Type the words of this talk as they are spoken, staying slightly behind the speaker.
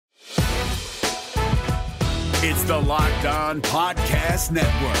It's the Locked On Podcast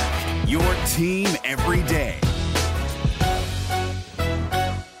Network, your team every day.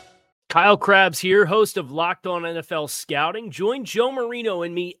 Kyle Krabs here, host of Locked On NFL Scouting. Join Joe Marino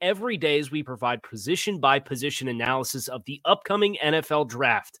and me every day as we provide position-by-position analysis of the upcoming NFL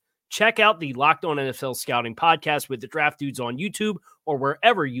Draft. Check out the Locked On NFL Scouting podcast with the Draft Dudes on YouTube or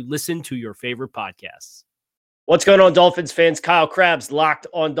wherever you listen to your favorite podcasts. What's going on, Dolphins fans? Kyle Krabs, Locked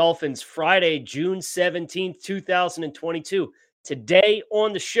On Dolphins, Friday, June 17th, 2022. Today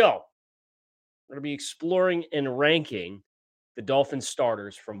on the show, we're going to be exploring and ranking the Dolphins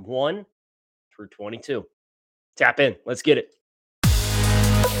starters from 1 through 22. Tap in. Let's get it.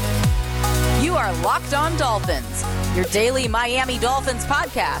 You are Locked On Dolphins, your daily Miami Dolphins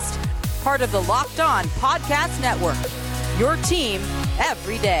podcast, part of the Locked On Podcast Network, your team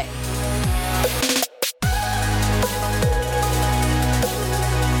every day.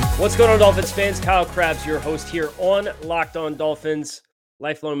 What's going on, Dolphins fans? Kyle Krabs, your host here on Locked On Dolphins,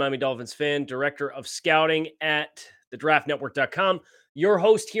 lifelong Miami Dolphins fan, director of scouting at thedraftnetwork.com, your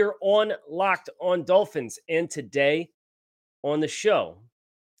host here on Locked On Dolphins. And today on the show,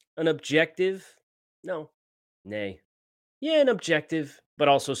 an objective, an objective, but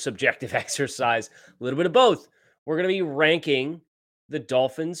also subjective exercise, a little bit of both. We're going to be ranking the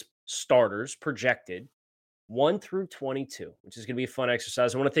Dolphins starters projected 1 through 22, which is going to be a fun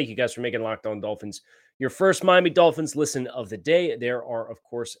exercise. I want to thank you guys for making Locked On Dolphins your first Miami Dolphins listen of the day. There are, of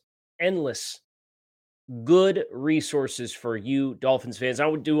course, endless good resources for you Dolphins fans.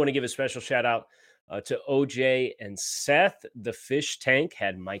 I do want to give a special shout out to OJ and Seth. The Fish Tank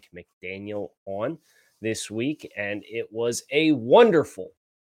had Mike McDaniel on this week, and it was a wonderful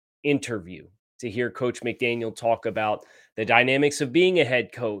interview to hear Coach McDaniel talk about the dynamics of being a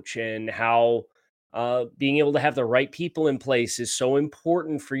head coach and how being able to have the right people in place is so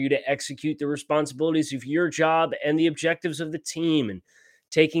important for you to execute the responsibilities of your job and the objectives of the team, and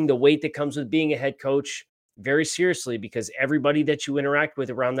taking the weight that comes with being a head coach very seriously, because everybody that you interact with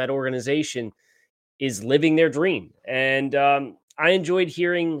around that organization is living their dream. And I enjoyed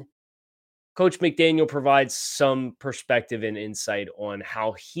hearing Coach McDaniel provide some perspective and insight on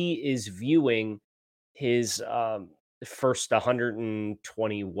how he is viewing his first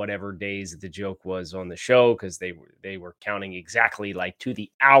 120 whatever days the joke was on the show, because they were counting exactly like to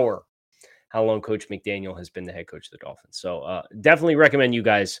the hour how long Coach McDaniel has been the head coach of the Dolphins. So definitely recommend you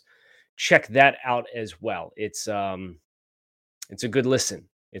guys check that out as well. It's a good listen.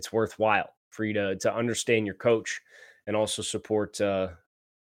 It's worthwhile for you to understand your coach and also support OJ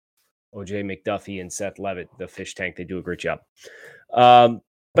McDuffie and Seth Levitt, the Fish Tank. They do a great job.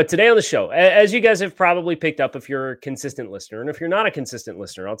 But today on the show, as you guys have probably picked up if you're a consistent listener, and if you're not a consistent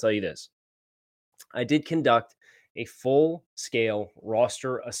listener, I'll tell you this. I did conduct a full-scale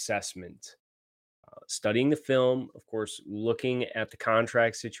roster assessment, studying the film, of course, looking at the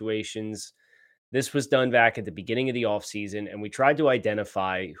contract situations. This was done back at the beginning of the offseason, and we tried to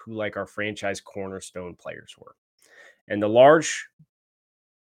identify who like our franchise cornerstone players were. And the large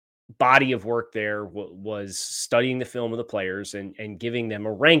body of work there was studying the film of the players and giving them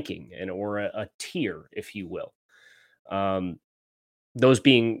a ranking or a tier, if you will. Those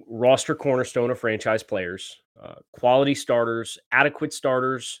being roster cornerstone of franchise players, quality starters, adequate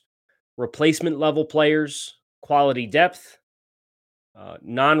starters, replacement level players, quality depth,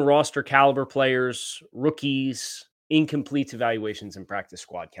 non-roster caliber players, rookies, incomplete evaluations, and practice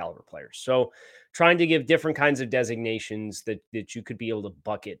squad caliber players. So trying to give different kinds of designations that you could be able to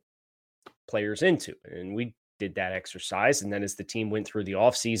bucket players into. And we did that exercise. And then as the team went through the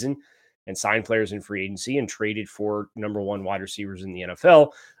offseason and signed players in free agency and traded for number one wide receivers in the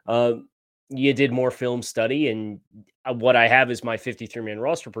NFL, you did more film study. And what I have is my 53-man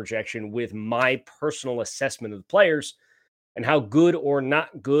roster projection with my personal assessment of the players and how good or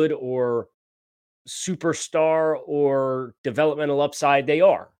not good or superstar or developmental upside they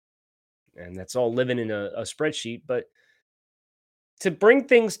are. And that's all living in a spreadsheet. But to bring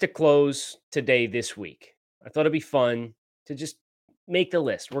things to close today, this week, I thought it'd be fun to just make the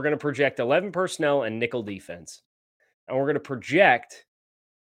list. We're going to project 11 personnel and nickel defense. And we're going to project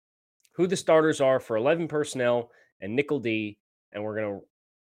who the starters are for 11 personnel and nickel D. And we're going to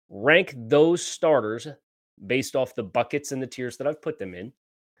rank those starters based off the buckets and the tiers that I've put them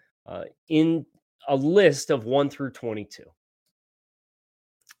in a list of 1 through 22.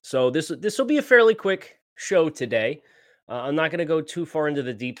 So this will be a fairly quick show today. I'm not going to go too far into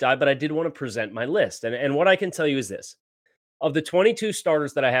the deep dive, but I did want to present my list. And what I can tell you is this. Of the 22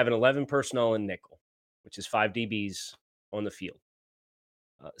 starters that I have in 11 personnel and nickel, which is 5 DBs on the field,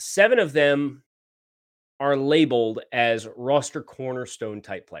 7 of them are labeled as roster cornerstone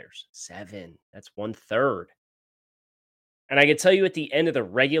type players. 7. That's 1/3. And I can tell you at the end of the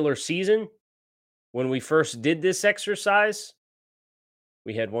regular season, when we first did this exercise,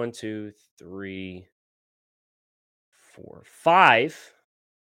 we had 1, 2, 3, 4, 5,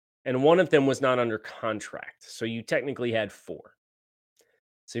 and one of them was not under contract. So you technically had 4.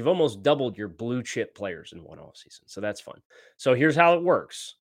 So you've almost doubled your blue chip players in one offseason. So that's fun. So here's how it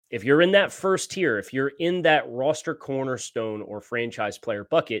works. If you're in that first tier, if you're in that roster cornerstone or franchise player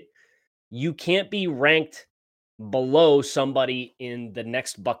bucket, you can't be ranked below somebody in the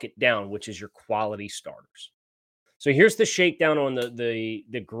next bucket down, which is your quality starters. So here's the shakedown on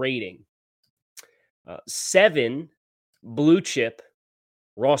the grading. 7 blue chip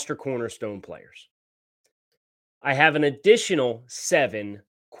roster cornerstone players. I have an additional 7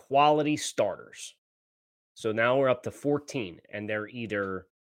 quality starters. So now we're up to 14, and they're either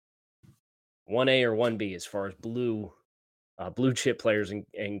 1A or 1B as far as blue chip players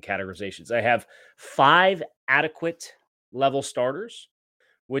and categorizations. I have 5 adequate level starters,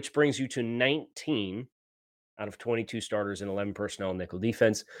 which brings you to 19 out of 22 starters and 11 personnel nickel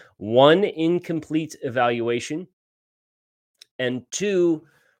defense, 1 incomplete evaluation, and 2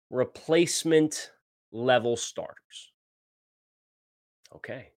 replacement level starters.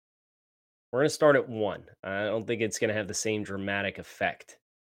 Okay. We're going to start at 1. I don't think it's going to have the same dramatic effect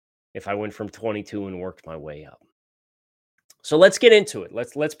if I went from 22 and worked my way up. So let's get into it.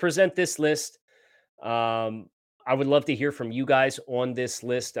 Let's present this list. I would love to hear from you guys on this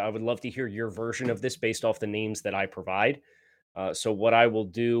list. I would love to hear your version of this based off the names that I provide. So what I will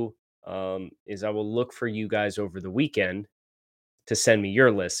do is I will look for you guys over the weekend to send me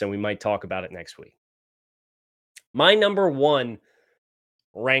your list, and we might talk about it next week. My number 1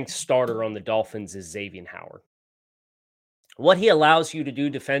 ranked starter on the Dolphins is Xavier Howard. What he allows you to do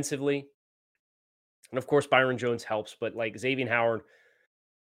defensively, and of course Byron Jones helps, but like Xavier Howard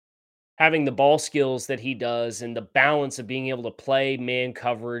having the ball skills that he does and the balance of being able to play man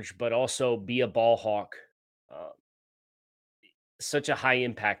coverage, but also be a ball hawk. Such a high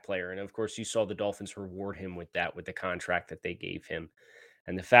impact player. And of course, you saw the Dolphins reward him with that, with the contract that they gave him.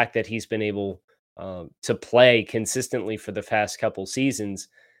 And the fact that he's been able to play consistently for the past couple seasons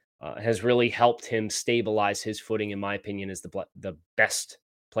has really helped him stabilize his footing, in my opinion, as the best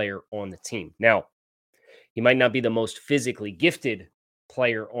player on the team. Now, he might not be the most physically gifted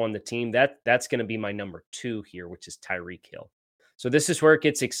player on the team. That's going to be my number 2 here, which is Tyreek Hill. So this is where it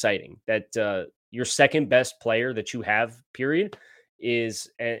gets exciting, that your second best player that you have, period, is,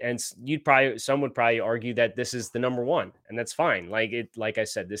 and some would probably argue that this is the number 1, and that's fine. Like I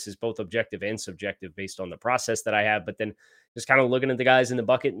said, this is both objective and subjective based on the process that I have, but then just kind of looking at the guys in the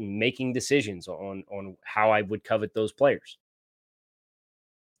bucket and making decisions on how I would covet those players.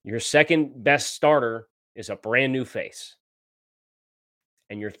 Your second best starter is a brand new face.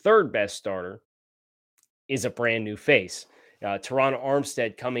 And your third best starter is a brand new face. Teron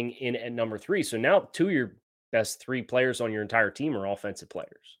Armstead coming in at number 3. So now 2 of your best 3 players on your entire team are offensive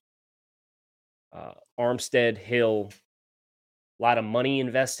players. Armstead, Hill, a lot of money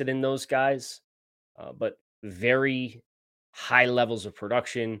invested in those guys, but very high levels of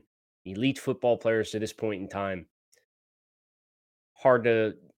production, elite football players to this point in time. Hard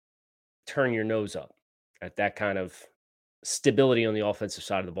to turn your nose up at that kind of stability on the offensive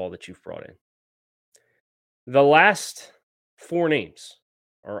side of the ball that you've brought in. The last 4 names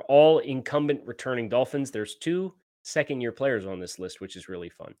are all incumbent returning Dolphins. There's 2 second-year players on this list, which is really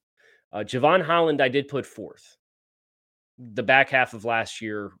fun. Javon Holland, I did put 4th. The back half of last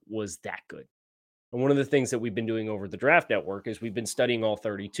year was that good. And one of the things that we've been doing over the Draft Network is we've been studying all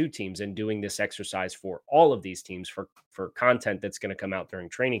 32 teams and doing this exercise for all of these teams for content that's going to come out during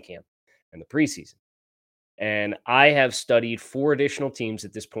training camp and the preseason. And I have studied 4 additional teams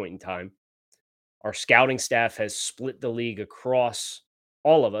at this point in time. Our scouting staff has split the league across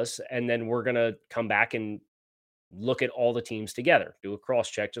all of us, and then we're going to come back and look at all the teams together, do a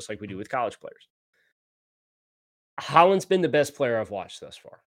cross-check just like we do with college players. Holland's been the best player I've watched thus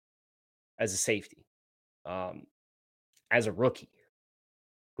far as a safety, as a rookie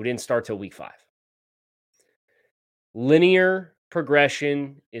who didn't start till week 5. Linear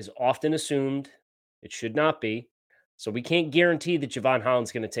progression is often assumed. It should not be. So we can't guarantee that Javon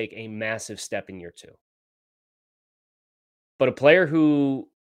Holland's going to take a massive step in year 2. But a player who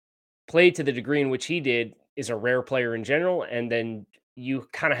played to the degree in which he did is a rare player in general, and then you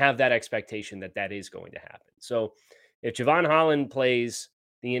kind of have that expectation that that is going to happen. So if Javon Holland plays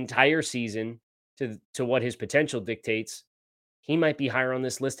the entire season to what his potential dictates, he might be higher on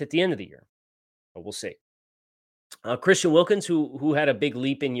this list at the end of the year. But we'll see. Christian Wilkins, who had a big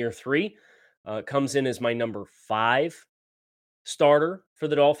leap in year 3, comes in as my number 5 starter for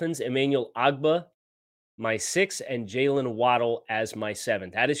the Dolphins. Emmanuel Ogbah, my 6th, and Jalen Waddle as my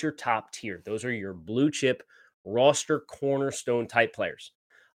 7th. That is your top tier. Those are your blue chip roster cornerstone type players.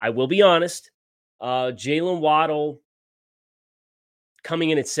 I will be honest, Jalen Waddle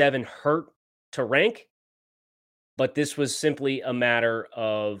coming in at 7 hurt to rank, but this was simply a matter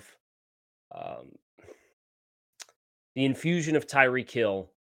of the infusion of Tyreek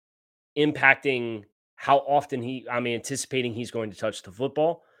Hill impacting how often I'm anticipating he's going to touch the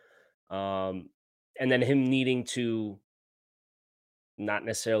football. And then him needing to, not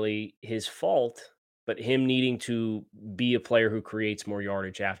necessarily his fault, but him needing to be a player who creates more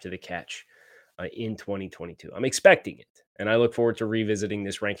yardage after the catch in 2022. I'm expecting it, and I look forward to revisiting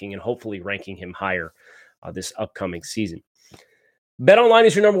this ranking and hopefully ranking him higher this upcoming season. BetOnline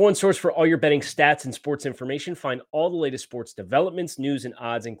is your number one source for all your betting stats and sports information. Find all the latest sports developments, news, and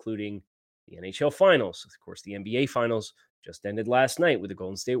odds, including the NHL Finals. Of course, the NBA Finals just ended last night with the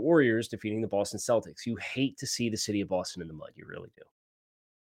Golden State Warriors defeating the Boston Celtics. You hate to see the city of Boston in the mud. You really do.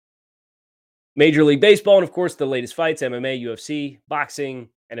 Major League Baseball, and of course, the latest fights, MMA, UFC, boxing,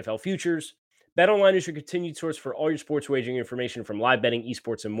 NFL futures. BetOnline is your continued source for all your sports wagering information from live betting,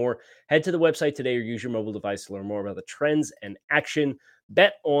 esports, and more. Head to the website today or use your mobile device to learn more about the trends and action.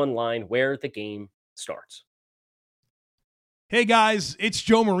 BetOnline, where the game starts. Hey guys, it's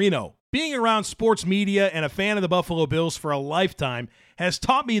Joe Marino. Being around sports media and a fan of the Buffalo Bills for a lifetime has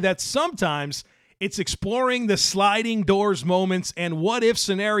taught me that sometimes it's exploring the sliding doors moments and what-if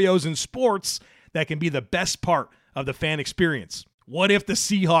scenarios in sports that can be the best part of the fan experience. What if the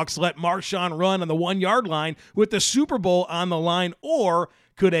Seahawks let Marshawn run on the 1-yard line with the Super Bowl on the line? Or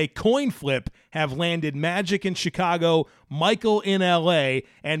could a coin flip have landed Magic in Chicago, Michael in LA,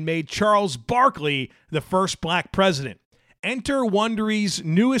 and made Charles Barkley the first black president? Enter Wondery's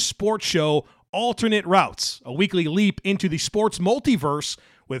newest sports show, Alternate Routes, a weekly leap into the sports multiverse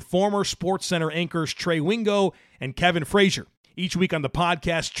with former SportsCenter anchors Trey Wingo and Kevin Frazier. Each week on the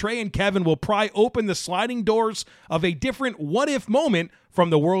podcast, Trey and Kevin will pry open the sliding doors of a different what-if moment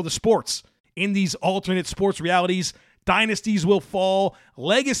from the world of sports. In these alternate sports realities, dynasties will fall,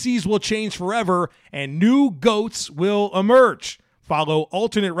 legacies will change forever, and new GOATs will emerge. Follow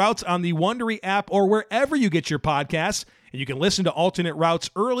Alternate Routes on the Wondery app or wherever you get your podcasts, and you can listen to Alternate Routes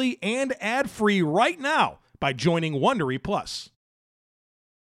early and ad-free right now by joining Wondery Plus.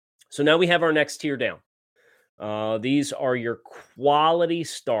 So now we have our next tier down. These are your quality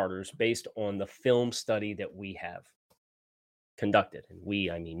starters based on the film study that we have conducted. And we,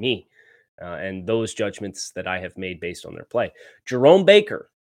 I mean me, and those judgments that I have made based on their play. Jerome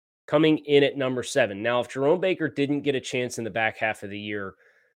Baker coming in at number 7. Now, if Jerome Baker didn't get a chance in the back half of the year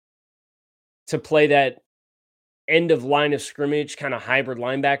to play that end of line of scrimmage kind of hybrid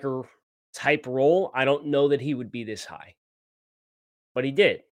linebacker type role, I don't know that he would be this high. But he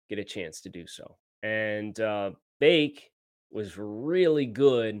did get a chance to do so. And Bake was really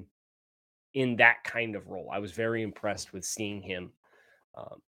good in that kind of role. I was very impressed with seeing him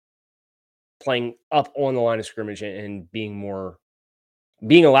playing up on the line of scrimmage and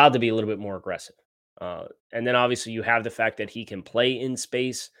being allowed to be a little bit more aggressive. And then obviously you have the fact that he can play in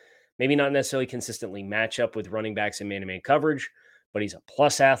space, maybe not necessarily consistently match up with running backs in man-to-man coverage, but he's a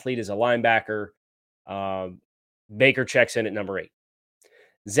plus athlete as a linebacker. Baker checks in at number 8.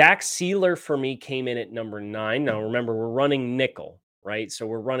 Zach Sealer for me came in at number 9. Now, remember, we're running nickel, right? So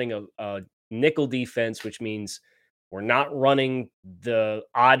we're running a nickel defense, which means we're not running the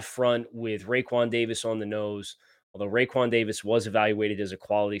odd front with Raekwon Davis on the nose. Although Raekwon Davis was evaluated as a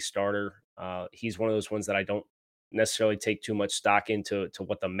quality starter, he's one of those ones that I don't necessarily take too much stock into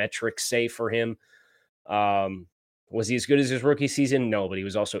what the metrics say for him. Was he as good as his rookie season? No, but he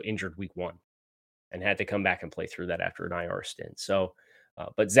was also injured week 1 and had to come back and play through that after an IR stint. So,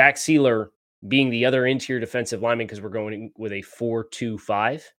 but Zach Sealer being the other interior defensive lineman, because we're going with a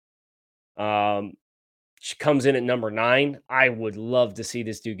 4-2-5, comes in at number 9. I would love to see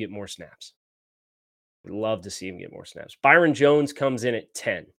this dude get more snaps. Would love to see him get more snaps. Byron Jones comes in at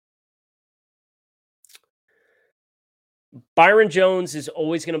 10. Byron Jones is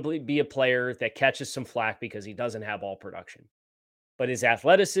always going to be a player that catches some flack because he doesn't have all production. But his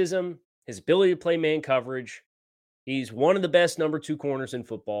athleticism, his ability to play man coverage, he's one of the best number 2 corners in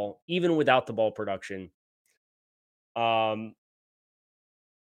football, even without the ball production. And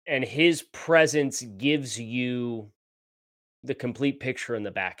his presence gives you the complete picture in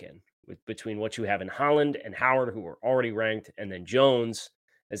the back end between what you have in Holland and Howard, who are already ranked, and then Jones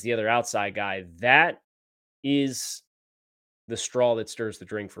as the other outside guy. That is the straw that stirs the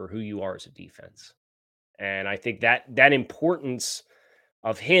drink for who you are as a defense. And I think that importance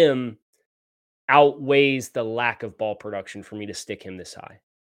of him outweighs the lack of ball production for me to stick him this high.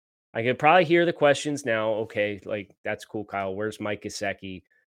 I could probably hear the questions now. Okay, like that's cool, Kyle. Where's Mike Gesicki?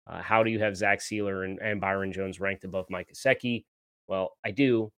 How do you have Zach Sealer and Byron Jones ranked above Mike Gesicki? Well, I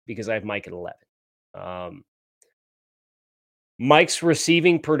do because I have Mike at 11. Mike's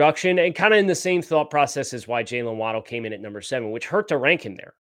receiving production, and kind of in the same thought process as why Jalen Waddle came in at number 7, which hurt to rank him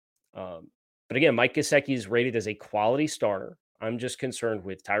there. But again, Mike Gesicki is rated as a quality starter. I'm just concerned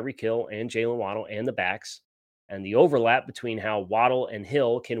with Tyreek Hill and Jalen Waddle and the backs and the overlap between how Waddle and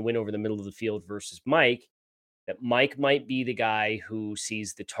Hill can win over the middle of the field versus Mike, that Mike might be the guy who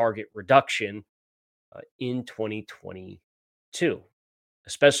sees the target reduction in 2022,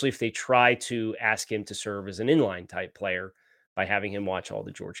 especially if they try to ask him to serve as an inline type player by having him watch all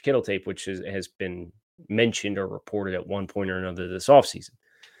the George Kittle tape, which has been mentioned or reported at one point or another this offseason.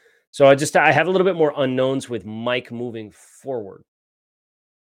 So I have a little bit more unknowns with Mike moving forward.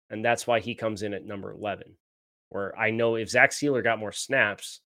 And that's why he comes in at number 11, where I know if Zach Sealer got more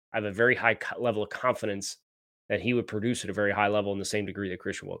snaps, I have a very high level of confidence that he would produce at a very high level in the same degree that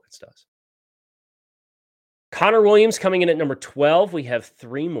Christian Wilkins does. Connor Williams coming in at number 12. We have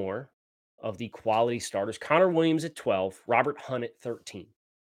 3 more of the quality starters. Connor Williams at 12, Robert Hunt at 13.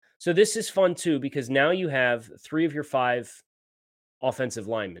 So this is fun too, because now you have 3 of your 5 offensive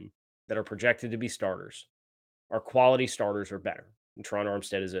linemen that are projected to be starters are quality starters or better. And Teron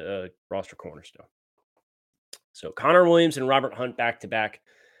Armstead is a roster cornerstone. So Connor Williams and Robert Hunt back-to-back.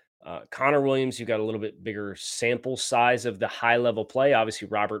 Connor Williams, you got a little bit bigger sample size of the high-level play. Obviously,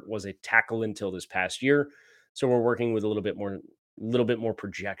 Robert was a tackle until this past year. So we're working with a little bit more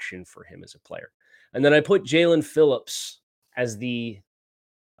projection for him as a player. And then I put Jalen Phillips as the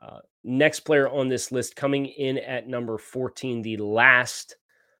next player on this list, coming in at number 14, the last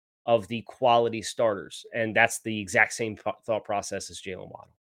of the quality starters. And that's the exact same thought process as Jalen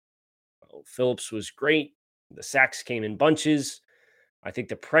Waddle. Phillips was great. The sacks came in bunches. I think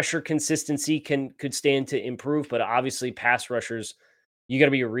the pressure consistency could stand to improve, but obviously pass rushers, you got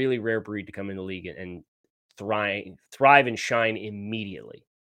to be a really rare breed to come in the league and thrive and shine immediately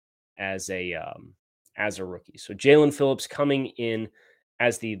as a rookie. So Jalen Phillips coming in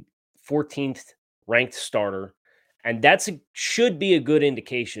as the 14th ranked starter, and should be a good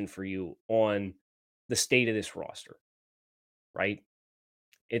indication for you on the state of this roster, right?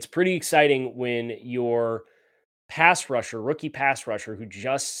 It's pretty exciting when your rookie pass rusher, who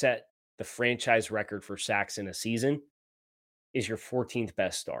just set the franchise record for sacks in a season, is your 14th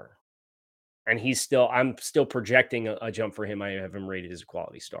best starter. And I'm still projecting a jump for him. I have him rated as a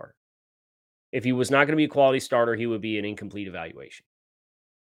quality starter. If he was not going to be a quality starter, he would be an incomplete evaluation.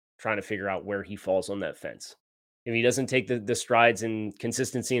 Trying to figure out where he falls on that fence. If he doesn't take the strides and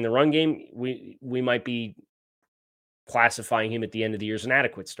consistency in the run game, we might be classifying him at the end of the year as an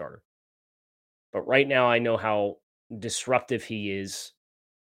adequate starter. But right now, I know how disruptive he is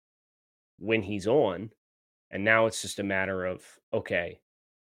when he's on. And now it's just a matter of, okay,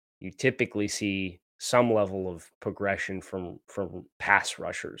 you typically see some level of progression from pass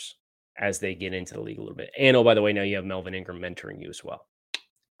rushers as they get into the league a little bit. And, oh, by the way, now you have Melvin Ingram mentoring you as well.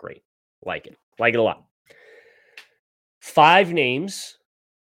 Great. Like it. Like it a lot. 5 names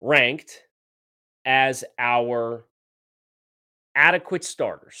ranked as our adequate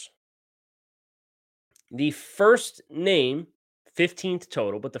starters. The first name, 15th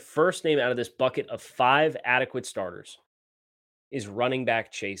total, but the first name out of this bucket of 5 adequate starters is running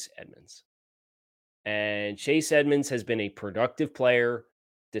back Chase Edmonds. And Chase Edmonds has been a productive player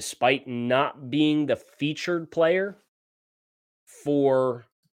despite not being the featured player for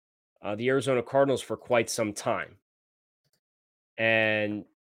the Arizona Cardinals for quite some time. And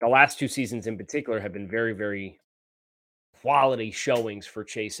the last 2 seasons in particular have been very, very quality showings for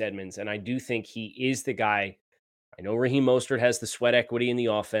Chase Edmonds. And I do think he is the guy. I know Raheem Mostert has the sweat equity in the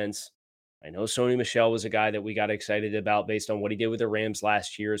offense. I know Sony Michel was a guy that we got excited about based on what he did with the Rams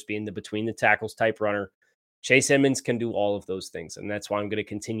last year as being the between the tackles type runner. Chase Edmonds can do all of those things. And that's why I'm going to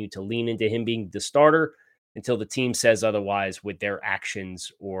continue to lean into him being the starter until the team says otherwise with their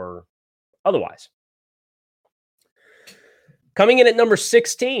actions or otherwise. Coming in at number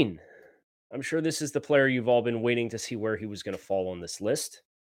 16, I'm sure this is the player you've all been waiting to see where he was going to fall on this list.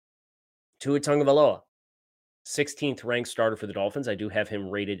 Tua Tagovailoa, 16th ranked starter for the Dolphins. I do have him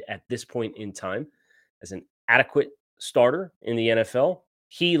rated at this point in time as an adequate starter in the NFL.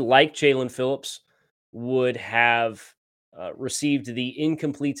 He, like Jalen Phillips, would have received the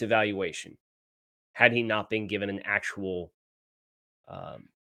incomplete evaluation had he not been given an actual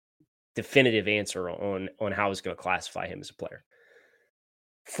definitive answer on how I was going to classify him as a player.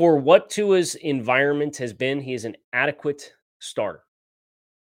 For what Tua's environment has been, he is an adequate starter.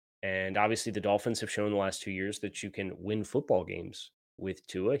 And obviously the Dolphins have shown the last 2 years that you can win football games with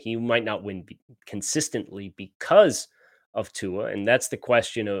Tua. He might not win consistently because of Tua. And that's the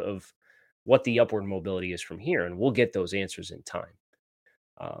question of what the upward mobility is from here. And we'll get those answers in time.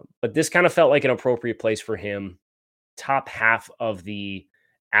 But this kind of felt like an appropriate place for him. Top half of the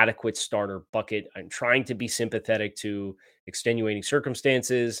adequate starter bucket. I'm trying to be sympathetic to extenuating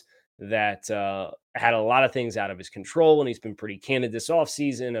circumstances that had a lot of things out of his control. And he's been pretty candid this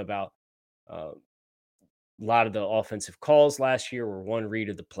offseason about a lot of the offensive calls last year where one read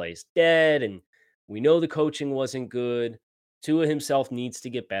of the play is dead. And we know the coaching wasn't good. Tua himself needs to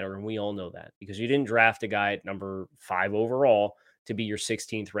get better. And we all know that because you didn't draft a guy at number 5 overall to be your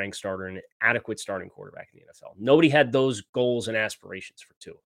 16th ranked starter and an adequate starting quarterback in the NFL. Nobody had those goals and aspirations for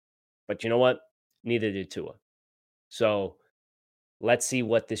Tua. But you know what? Neither did Tua. So let's see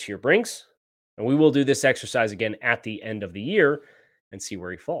what this year brings. And we will do this exercise again at the end of the year and see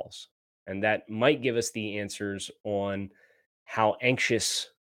where he falls. And that might give us the answers on how anxious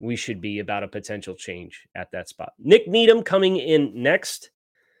we should be about a potential change at that spot. Nick Needham coming in next.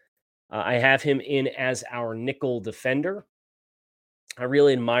 I have him in as our nickel defender. I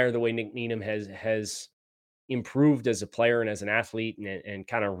really admire the way Nick Needham has improved as a player and as an athlete and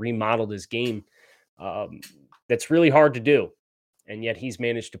kind of remodeled his game. That's really hard to do. And yet he's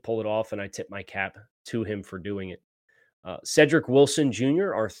managed to pull it off, and I tip my cap to him for doing it. Cedric Wilson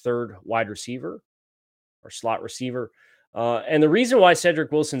Jr., our third wide receiver, our slot receiver. And the reason why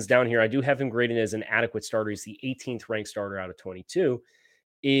Cedric Wilson's down here, I do have him graded as an adequate starter. He's the 18th ranked starter out of 22,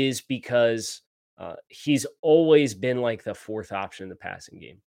 is because he's always been like the fourth option in the passing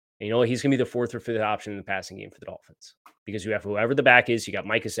game. And you know, he's going to be the fourth or fifth option in the passing game for the Dolphins because you have whoever the back is. You got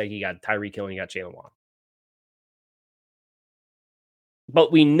Mike Gesicki, you got Tyreek Hill, and you got Jalen Waddle.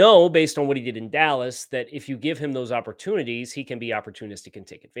 But we know, based on what he did in Dallas, that if you give him those opportunities, he can be opportunistic and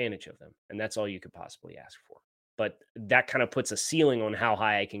take advantage of them. And that's all you could possibly ask for. But that kind of puts a ceiling on how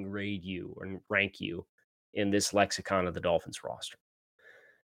high I can grade you and rank you in this lexicon of the Dolphins roster.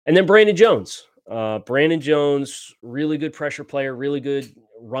 And then Brandon Jones. Brandon Jones, really good pressure player, really good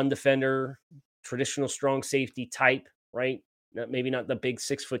run defender, traditional strong safety type, right? Maybe not the big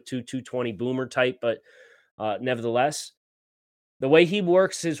 6'2", 220 boomer type, but nevertheless, the way he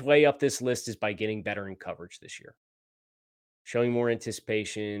works his way up this list is by getting better in coverage this year. Showing more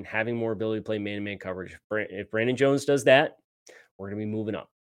anticipation, having more ability to play man-to-man coverage. If Brandon Jones does that, we're going to be moving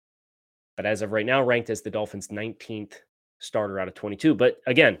up. But as of right now, ranked as the Dolphins' 19th starter out of 22. But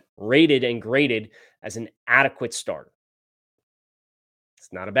again, rated and graded as an adequate starter.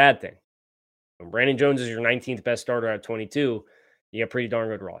 It's not a bad thing. When Brandon Jones is your 19th best starter out of 22, you got a pretty darn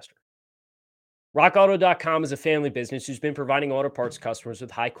good roster. RockAuto.com is a family business who's been providing auto parts customers with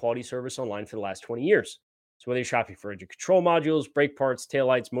high-quality service online for the last 20 years. So whether you're shopping for engine control modules, brake parts,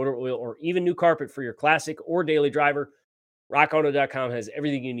 taillights, motor oil, or even new carpet for your classic or daily driver, RockAuto.com has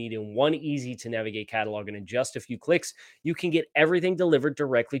everything you need in one easy-to-navigate catalog, and in just a few clicks, you can get everything delivered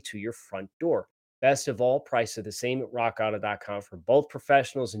directly to your front door. Best of all, prices are the same at RockAuto.com for both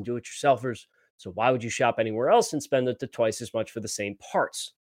professionals and do-it-yourselfers, so why would you shop anywhere else and spend up to twice as much for the same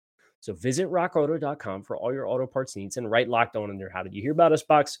parts? So visit rockauto.com for all your auto parts needs and write Locked On in their How Did You Hear About Us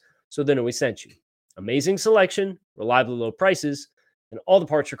box so they know we sent you. Amazing selection, reliably low prices, and all the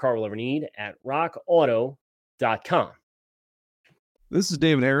parts your car will ever need at rockauto.com. This is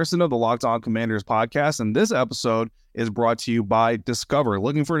David Harrison of the Locked On Commanders podcast, and this episode is brought to you by Discover.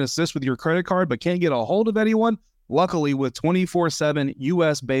 Looking for an assist with your credit card but can't get a hold of anyone? Luckily, with 24/7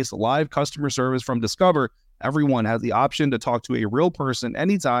 U.S.-based live customer service from Discover, everyone has the option to talk to a real person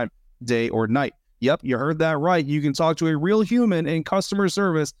anytime, day or night. Yep, you heard that right. You can talk to a real human in customer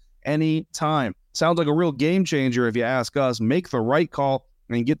service anytime. Sounds like a real game changer if you ask us. Make the right call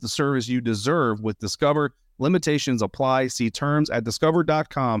and get the service you deserve with Discover. Limitations apply. See terms at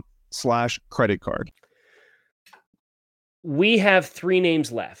discover.com/credit-card. We have 3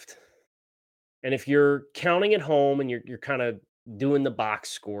 names left. And if you're counting at home and you're kind of doing the box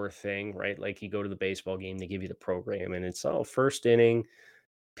score thing, right? Like you go to the baseball game, they give you the program and it's first inning,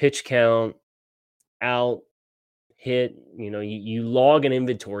 pitch count, out, hit, you log and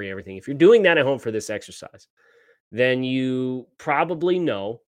inventory everything. If you're doing that at home for this exercise, then you probably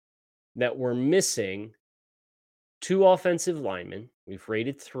know that we're missing 2 offensive linemen. We've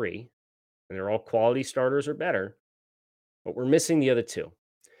rated 3, and they're all quality starters or better, but we're missing the other 2.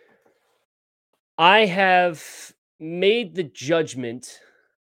 I have made the judgment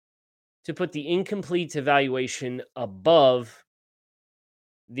to put the incomplete evaluation above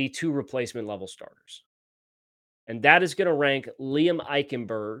the 2 replacement level starters. And that is going to rank Liam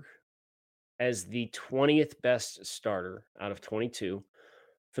Eichenberg as the 20th best starter out of 22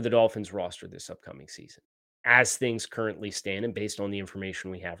 for the Dolphins roster this upcoming season. as things currently stand and based on the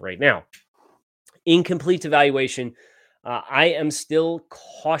information we have right now. Incomplete evaluation. I am still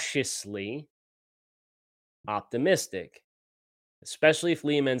cautiously optimistic, especially if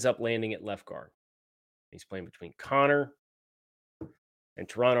Liam ends up landing at left guard. He's playing between Connor and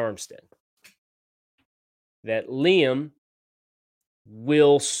Teron Armstead. That Liam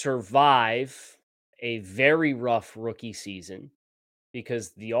will survive a very rough rookie season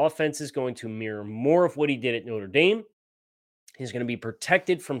because the offense is going to mirror more of what he did at Notre Dame. He's going to be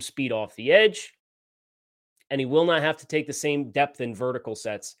protected from speed off the edge, and he will not have to take the same depth and vertical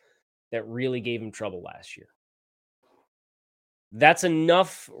sets that really gave him trouble last year. That's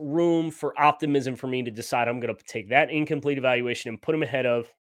enough room for optimism for me to decide I'm going to take that incomplete evaluation and put him ahead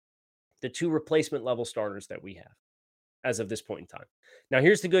of the 2 replacement level starters that we have as of this point in time. Now,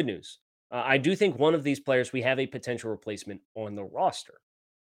 here's the good news. I do think one of these players, we have a potential replacement on the roster.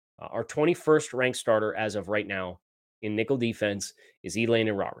 Our 21st ranked starter as of right now in nickel defense is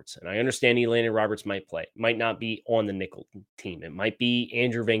Elandon Roberts. And I understand Elandon Roberts might not be on the nickel team. It might be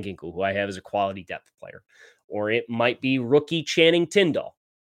Andrew Van Ginkel, who I have as a quality depth player. Or it might be rookie Channing Tindall,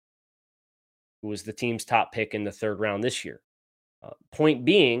 who was the team's top pick in the 3rd round this year. Point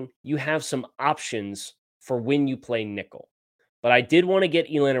being, you have some options for when you play nickel. But I did want to get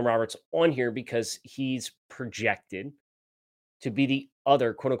Elandon Roberts on here because he's projected to be the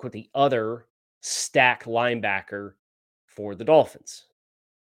other, quote unquote, the other stack linebacker for the Dolphins.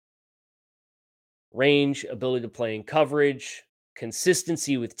 Range, ability to play in coverage,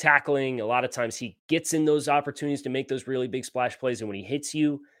 consistency with tackling. A lot of times he gets in those opportunities to make those really big splash plays. And when he hits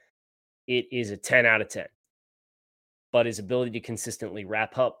you, it is a 10 out of 10. But his ability to consistently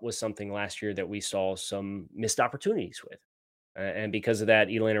wrap up was something last year that we saw some missed opportunities with. And because of that,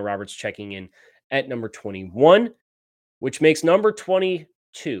 Elandon Roberts checking in at number 21, which makes number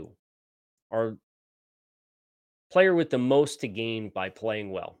 22 our player with the most to gain by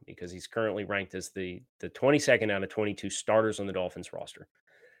playing well, because he's currently ranked as the 22nd out of 22 starters on the Dolphins roster,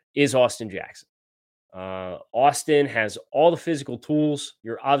 is Austin Jackson. Austin has all the physical tools.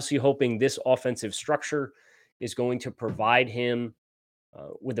 You're obviously hoping this offensive structure is going to provide him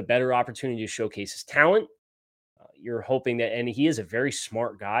with a better opportunity to showcase his talent. You're hoping that, and he is a very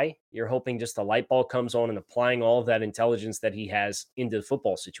smart guy, you're hoping just the light bulb comes on and applying all of that intelligence that he has into the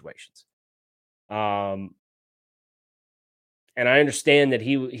football situations. And I understand that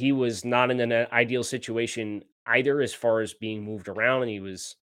he was not in an ideal situation either as far as being moved around, and he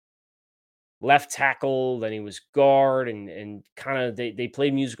was left tackle, then he was guard, and kind of they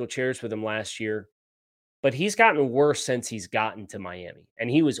played musical chairs with him last year. But he's gotten worse since he's gotten to Miami, and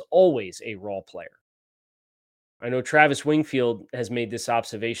he was always a raw player. I know Travis Wingfield has made this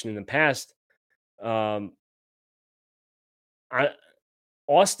observation in the past.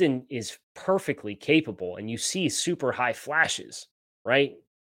 Austin is perfectly capable, and you see super high flashes, right?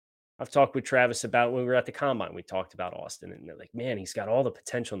 I've talked with Travis about when we were at the Combine. We talked about Austin, and they're like, man, he's got all the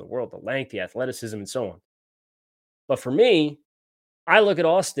potential in the world, the length, the athleticism, and so on. But for me, I look at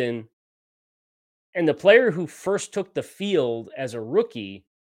Austin, and the player who first took the field as a rookie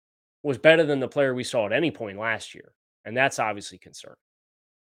was better than the player we saw at any point last year. And that's obviously concerning.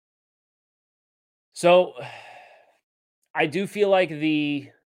 So I do feel like the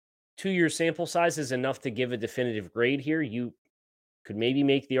 2-year sample size is enough to give a definitive grade here. You could maybe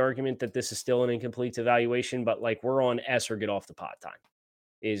make the argument that this is still an incomplete evaluation, but like we're on S or get off the pot time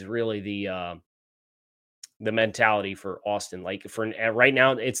is really the mentality for Austin. Like for right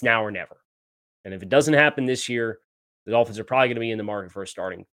now, it's now or never. And if it doesn't happen this year, the Dolphins are probably going to be in the market for a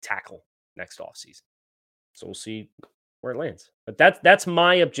starting tackle next offseason. So we'll see where it lands. But that's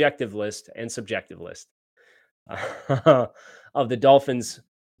my objective list and subjective list of the Dolphins'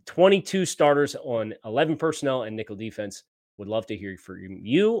 22 starters on 11 personnel and nickel defense. Would love to hear from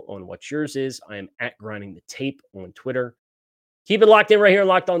you on what yours is. I am at Grinding the Tape on Twitter. Keep it locked in right here on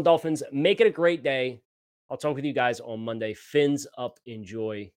Locked On Dolphins. Make it a great day. I'll talk with you guys on Monday. Fins up.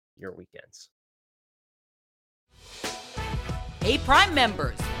 Enjoy your weekends. Hey, Prime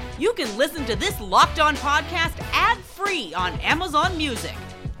members, you can listen to this Locked On podcast ad-free on Amazon Music.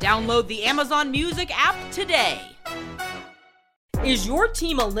 Download the Amazon Music app today. Is your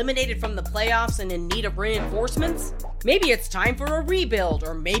team eliminated from the playoffs and in need of reinforcements? Maybe it's time for a rebuild,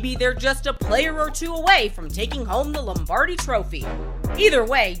 or maybe they're just a player or two away from taking home the Lombardi Trophy. Either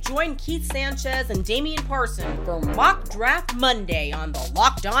way, join Keith Sanchez and Damian Parson for Mock Draft Monday on the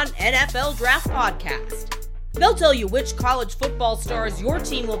Locked On NFL Draft Podcast. They'll tell you which college football stars your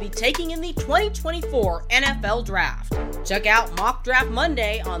team will be taking in the 2024 NFL Draft. Check out Mock Draft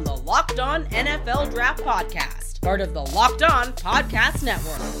Monday on the Locked On NFL Draft Podcast, part of the Locked On Podcast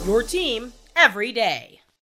Network. Your team every day.